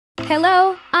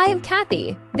Hello, I'm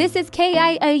Kathy. This is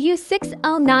KAIOU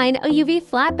 609 UV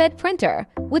flatbed printer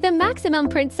with a maximum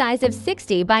print size of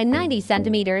 60 by 90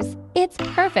 centimeters. It's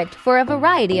perfect for a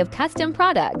variety of custom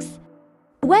products.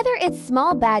 Whether it's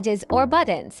small badges or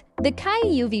buttons, the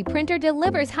KAIOU UV printer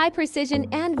delivers high precision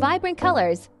and vibrant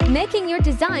colors, making your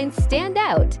designs stand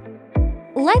out.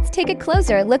 Let's take a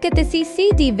closer look at the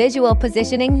CCD visual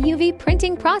positioning UV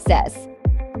printing process.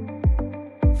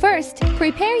 First,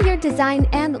 prepare your design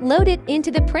and load it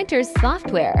into the printer's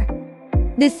software.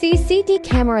 The CCD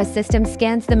camera system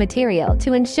scans the material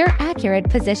to ensure accurate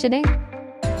positioning.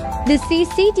 The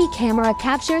CCD camera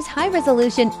captures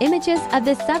high-resolution images of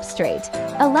the substrate,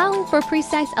 allowing for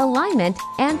precise alignment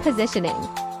and positioning.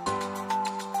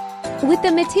 With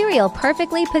the material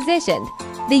perfectly positioned,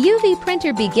 the UV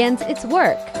printer begins its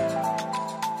work.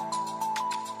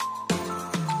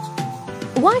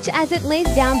 Watch as it lays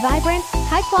down vibrant,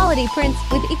 high-quality prints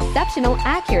with exceptional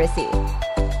accuracy.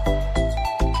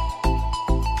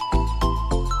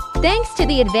 Thanks to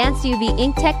the advanced UV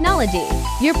ink technology,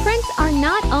 your prints are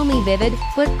not only vivid,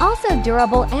 but also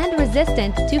durable and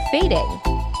resistant to fading.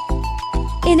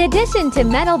 In addition to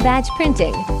metal badge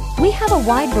printing, we have a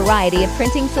wide variety of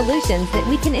printing solutions that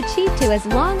we can achieve to as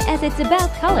long as it's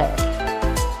about color.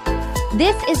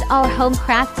 This is our home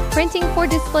crafts printing for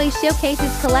display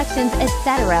showcases, collections,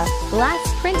 etc., glass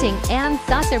printing and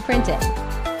saucer printing.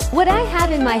 What I have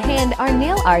in my hand are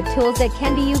nail art tools that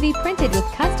can be UV printed with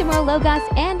customer logos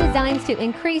and designs to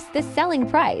increase the selling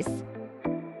price.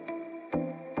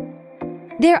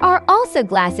 There are also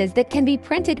glasses that can be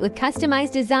printed with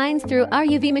customized designs through our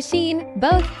UV machine,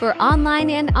 both for online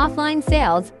and offline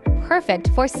sales, perfect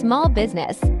for small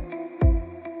business.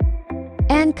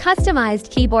 And customized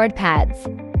keyboard pads.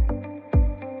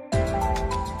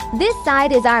 This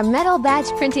side is our metal badge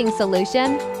printing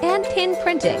solution and pin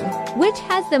printing, which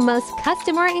has the most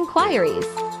customer inquiries.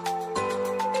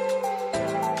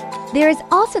 There is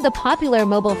also the popular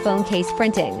mobile phone case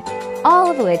printing, all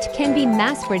of which can be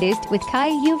mass-produced with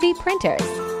KAIOU UV printers.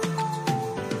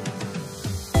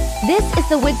 This is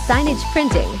the wood signage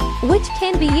printing, which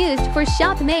can be used for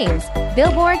shop names,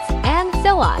 billboards, and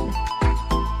so on.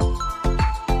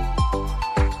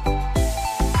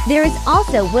 There is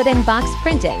also wooden box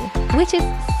printing, which is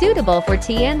suitable for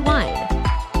tea and wine.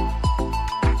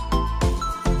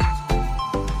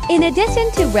 In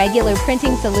addition to regular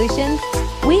printing solutions,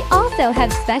 we also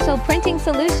have special printing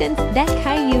solutions that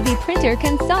KAIOU UV printer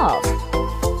can solve,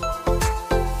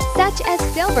 such as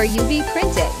silver UV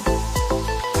printing,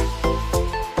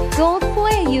 gold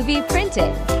foil UV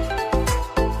printing,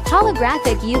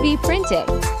 holographic UV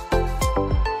printing.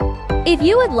 If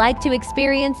you would like to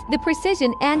experience the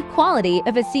precision and quality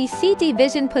of a CCD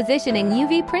Vision Positioning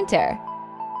UV printer,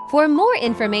 for more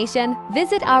information,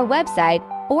 visit our website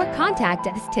or contact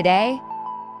us today.